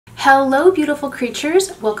Hello beautiful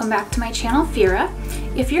creatures, welcome back to my channel Phyrra.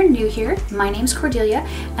 If you're new here, my name's Cordelia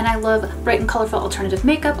and I love bright and colorful alternative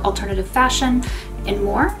makeup, alternative fashion, and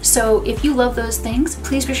more. So if you love those things,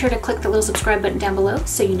 please be sure to click the little subscribe button down below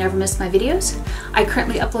so you never miss my videos. I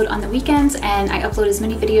currently upload on the weekends and I upload as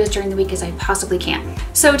many videos during the week as I possibly can.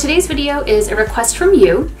 So today's video is a request from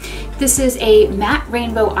you. This is a matte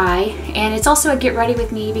rainbow eye and it's also a get ready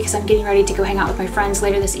with me because I'm getting ready to go hang out with my friends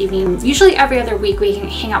later this evening. Usually every other week we can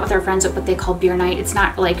hang out with our friends at what they call beer night. It's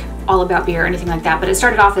not like all about beer or anything like that, but it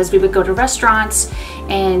started off as we would go to restaurants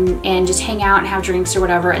and just hang out and have drinks or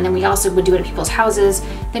whatever, and then we also would do it at people's houses.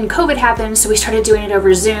 Then COVID happened, so we started doing it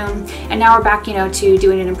over Zoom, and now we're back, to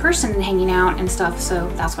doing it in person and hanging out and stuff, so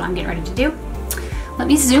that's what I'm getting ready to do. Let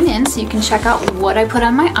me zoom in so you can check out what I put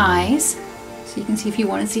on my eyes, so you can see if you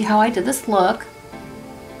want to see how I did this look.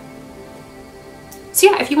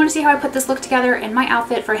 So yeah, if you want to see how I put this look together in my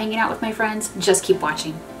outfit for hanging out with my friends, just keep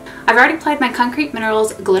watching. I've already applied my Concrete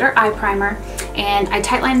Minerals Glitter Eye Primer, and I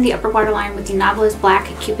tightlined the upper waterline with the Novelist Black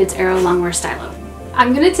Cupid's Arrow Longwear Stylo.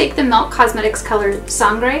 I'm going to take the Milk Cosmetics color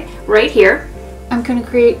Sangre right here. I'm going to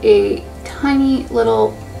create a tiny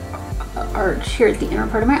little arch here at the inner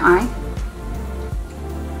part of my eye.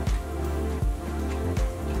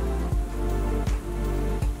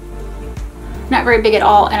 Not very big at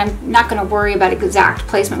all, and I'm not going to worry about exact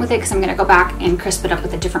placement with it because I'm going to go back and crisp it up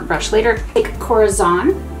with a different brush later. Take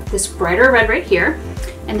Corazon, this brighter red right here,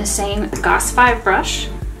 and the same Goss 5 brush,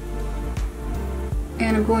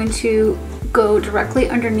 and I'm going to go directly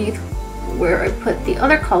underneath where I put the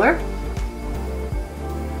other color,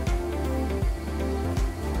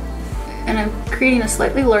 and I'm creating a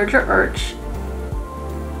slightly larger arch.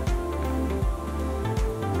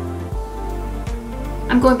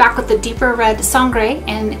 I'm going back with the deeper red Sangre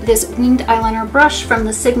and this winged eyeliner brush from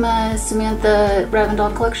the Sigma Samantha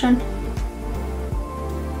Ravindal collection.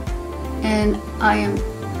 And I am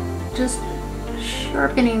just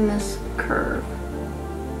sharpening this curve,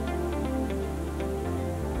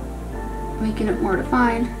 making it more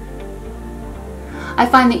defined. I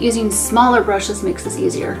find that using smaller brushes makes this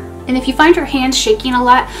easier. And if you find your hands shaking a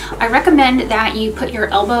lot, I recommend that you put your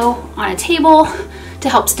elbow on a table to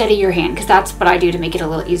help steady your hand, because that's what I do to make it a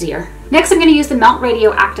little easier. Next, I'm going to use the Melt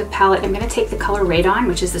Radioactive palette. I'm going to take the color Radon,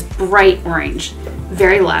 which is this bright orange,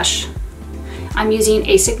 very lush. I'm using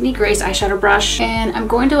a Signe Grace eyeshadow brush, and I'm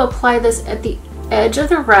going to apply this at the edge of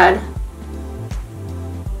the red,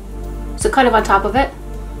 so kind of on top of it.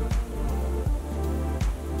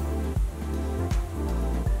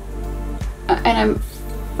 And I'm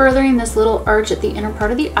furthering this little arch at the inner part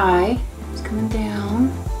of the eye. It's coming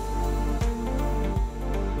down.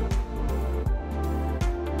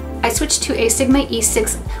 I switched to a Sigma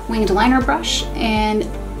E6 winged liner brush, and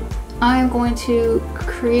I'm going to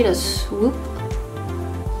create a swoop,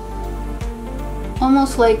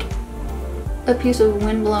 almost like a piece of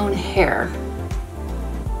windblown hair.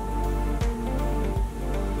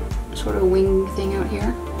 Sort of wing thing out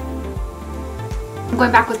here. I'm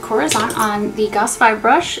going back with Corazon on the Goss 5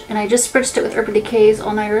 brush, and I just spritzed it with Urban Decay's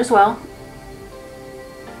All Nighter as well.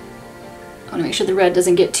 I want to make sure the red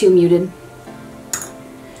doesn't get too muted.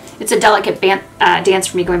 It's a delicate dance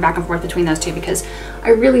for me going back and forth between those two because I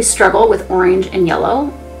really struggle with orange and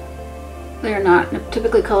yellow. They're not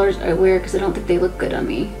typically colors I wear because I don't think they look good on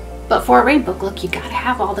me. But for a rainbow look, you gotta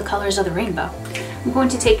have all the colors of the rainbow. I'm going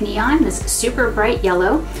to take Neon, this super bright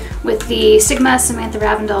yellow, with the Sigma Samantha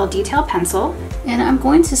Ravindal Detail Pencil, and I'm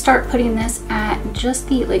going to start putting this at just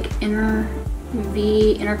the inner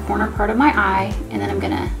corner part of my eye, and then I'm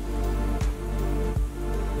gonna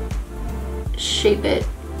shape it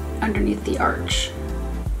underneath the arch.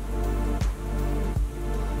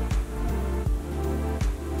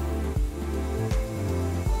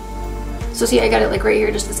 So see, I got it right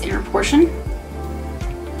here, just this inner portion.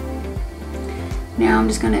 Now I'm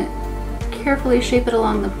just gonna carefully shape it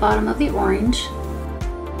along the bottom of the orange.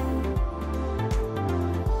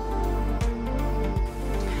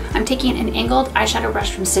 I'm taking an angled eyeshadow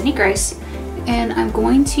brush from Signe Grace, and I'm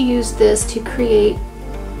going to use this to create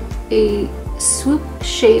a swoop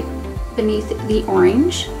shape beneath the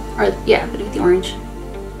orange, beneath the orange.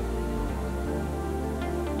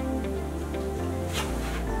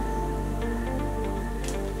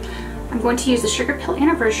 I'm going to use the Sugar Pill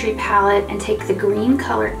Anniversary palette and take the green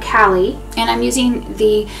color Cali, and I'm using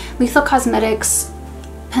the Lethal Cosmetics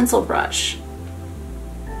pencil brush.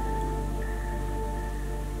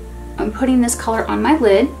 I'm putting this color on my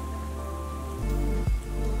lid.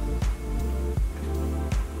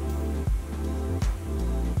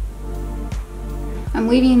 I'm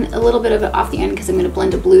leaving a little bit of it off the end because I'm going to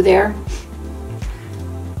blend a blue there.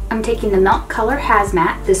 I'm taking the Melt Color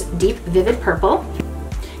Hazmat, this deep vivid purple.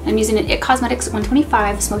 I'm using an IT Cosmetics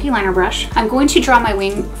 125 Smoky Liner Brush. I'm going to draw my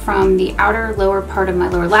wing from the outer lower part of my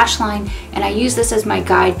lower lash line, and I use this as my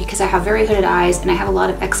guide because I have very hooded eyes and I have a lot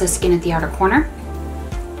of excess skin at the outer corner.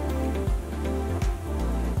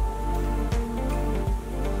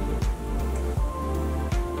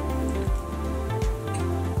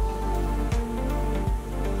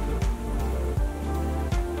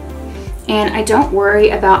 And I don't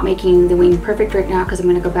worry about making the wing perfect right now because I'm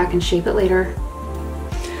going to go back and shape it later.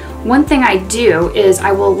 One thing I do is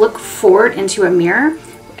I will look forward into a mirror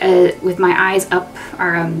with my eyes up,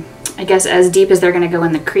 or I guess as deep as they're going to go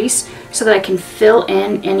in the crease, so that I can fill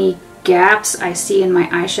in any gaps I see in my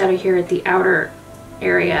eyeshadow here at the outer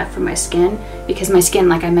area from my skin, because my skin,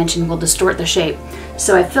 like I mentioned, will distort the shape.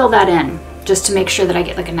 So I fill that in just to make sure that I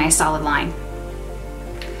get like a nice solid line.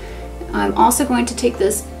 I'm also going to take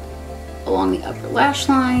this along the upper lash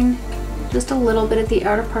line, just a little bit at the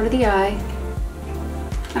outer part of the eye.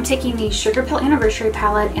 I'm taking the Sugar Pill Anniversary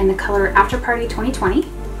palette in the color After Party 2020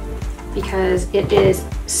 because it is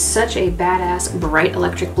such a badass bright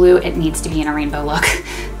electric blue. It needs to be in a rainbow look.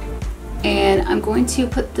 And I'm going to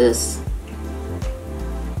put this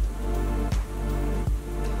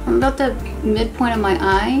from about the midpoint of my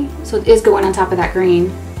eye, so it is going on top of that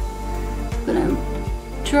green, but I'm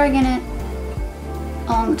dragging it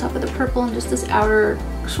along the top of the purple and just this outer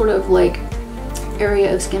sort of like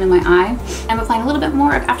area of skin in my eye. I'm applying a little bit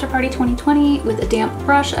more of After Party 2020 with a damp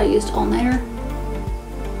brush. I used All Nighter.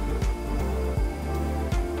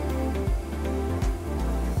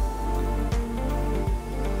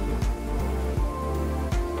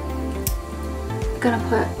 Gonna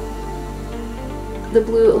put the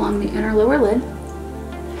blue along the inner lower lid.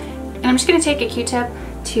 And I'm just gonna take a Q-tip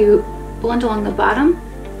to blend along the bottom.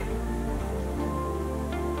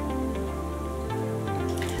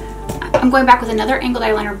 I'm going back with another angled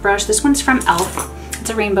eyeliner brush. This one's from e.l.f.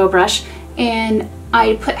 It's a rainbow brush. And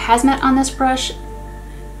I put Hazmat on this brush.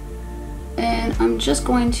 And I'm just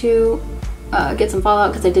going to get some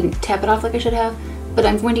fallout because I didn't tap it off like I should have. But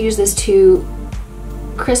I'm going to use this to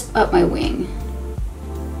crisp up my wing.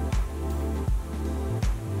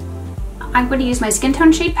 I'm going to use my Skin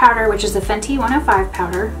Tone Shade Powder, which is the Fenty 105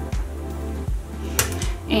 powder.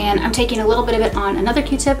 And I'm taking a little bit of it on another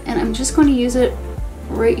Q-tip, and I'm just going to use it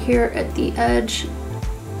right here at the edge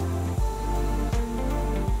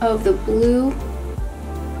of the blue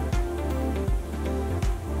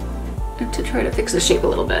to try to fix the shape a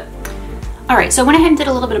little bit. Alright, so I went ahead and did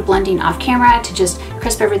a little bit of blending off camera to just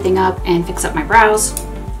crisp everything up and fix up my brows.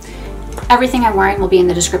 Everything I'm wearing will be in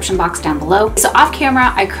the description box down below. So off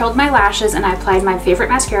camera, I curled my lashes and I applied my favorite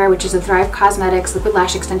mascara, which is the Thrive Cosmetics Liquid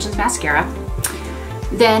Lash Extensions Mascara.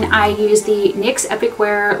 Then I used the NYX Epic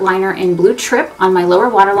Wear liner in Blue Trip on my lower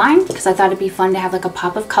waterline because I thought it'd be fun to have like a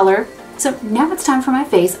pop of color. So now it's time for my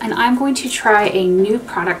face, and I'm going to try a new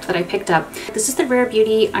product that I picked up. This is the Rare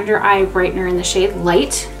Beauty Under Eye Brightener in the shade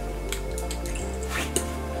Light.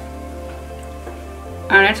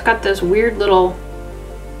 And it's got this weird little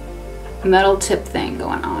metal tip thing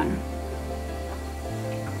going on.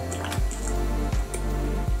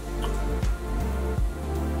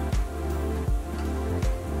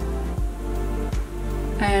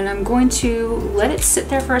 And I'm going to let it sit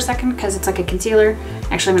there for a second because it's like a concealer.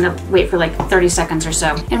 Actually, I'm gonna wait for like 30 seconds or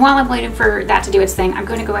so. And while I'm waiting for that to do its thing, I'm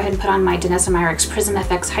going to go ahead and put on my Danessa Myricks Prism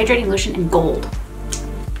FX Hydrating Lotion in gold.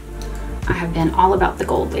 I have been all about the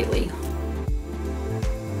gold lately.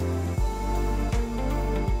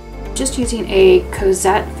 Just using a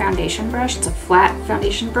Cosette foundation brush. It's a flat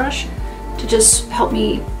foundation brush to just help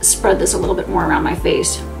me spread this a little bit more around my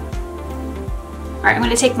face. All right, I'm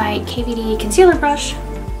gonna take my KVD concealer brush.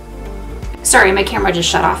 Sorry, my camera just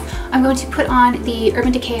shut off. I'm going to put on the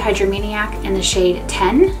Urban Decay Hydromaniac in the shade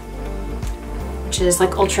 10, which is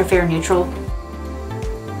like ultra fair neutral.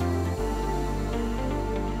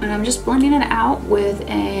 And I'm just blending it out with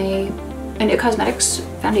an IT Cosmetics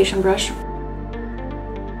foundation brush.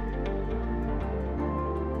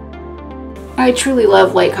 I truly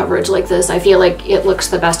love light coverage like this. I feel like it looks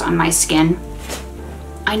the best on my skin.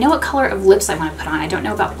 I know what color of lips I want to put on. I don't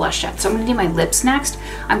know about blush yet, so I'm going to do my lips next.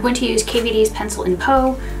 I'm going to use KVD's Pencil in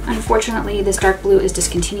Poe. Unfortunately, this dark blue is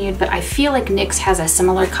discontinued, but I feel like NYX has a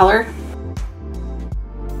similar color.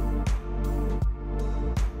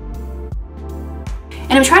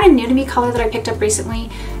 And I'm trying a new to me color that I picked up recently.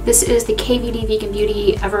 This is the KVD Vegan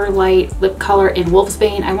Beauty Everlight Lip Color in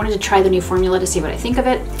Wolfsbane. I wanted to try the new formula to see what I think of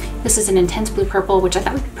it. This is an intense blue purple, which I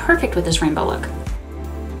thought would be perfect with this rainbow look.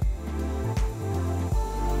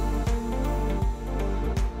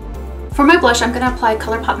 For For my blush, I'm gonna apply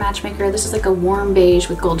ColourPop Matchmaker. This is like a warm beige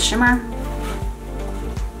with gold shimmer.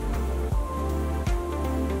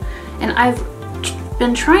 And I've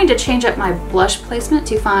been trying to change up my blush placement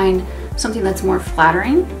to find something that's more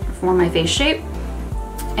flattering for my face shape.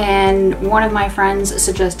 And one of my friends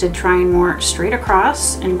suggested trying more straight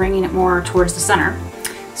across and bringing it more towards the center.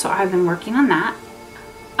 So I've been working on that.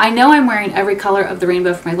 I know I'm wearing every color of the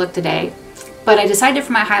rainbow for my look today, but I decided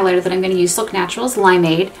for my highlighter that I'm going to use Silk Naturals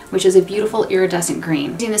Limeade, which is a beautiful iridescent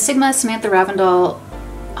green. Using the Sigma Samantha Ravindell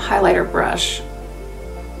highlighter brush.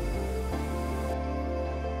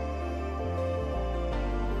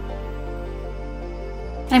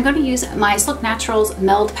 And I'm going to use my Silk Naturals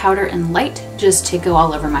Meld Powder in Light just to go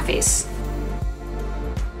all over my face.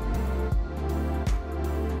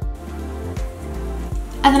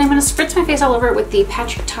 And then I'm going to spritz my face all over with the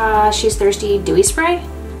Patrick Ta She's Thirsty Dewy Spray,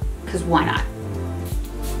 because why not?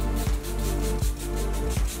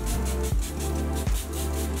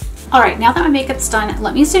 Alright, now that my makeup's done,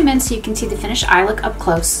 let me zoom in so you can see the finished eye look up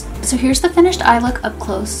close. So here's the finished eye look up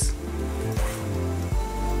close.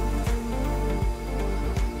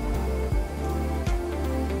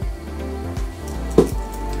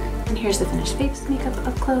 And here's the finished face makeup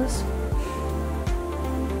up close.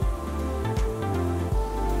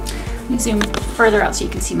 Let me zoom further out so you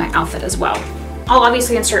can see my outfit as well. I'll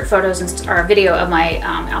obviously insert photos or video of my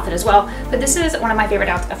outfit as well, but this is one of my favorite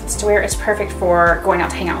outfits to wear. It's perfect for going out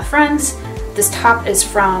to hang out with friends. This top is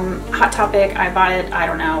from Hot Topic. I bought it, I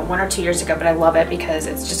don't know, 1 or 2 years ago, but I love it because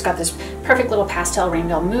it's just got this perfect little pastel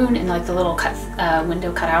rainbow moon and like the little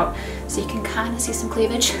window cut out, so you can kind of see some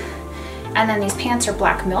cleavage. And then these pants are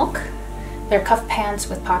Black Milk. They're cuff pants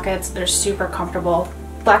with pockets. They're super comfortable.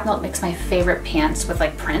 Black Milk makes my favorite pants with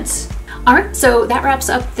like prints. Alright, so that wraps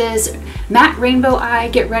up this matte rainbow eye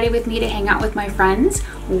get ready with me to hang out with my friends.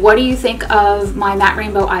 What do you think of my matte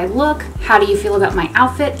rainbow eye look? How do you feel about my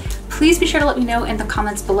outfit? Please be sure to let me know in the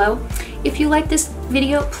comments below. If you like this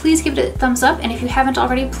video, please give it a thumbs up, and if you haven't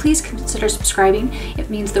already, please consider subscribing.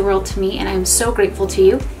 It means the world to me, and I am so grateful to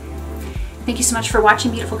you. Thank you so much for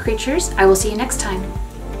watching, beautiful creatures. I will see you next time.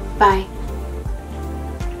 Bye.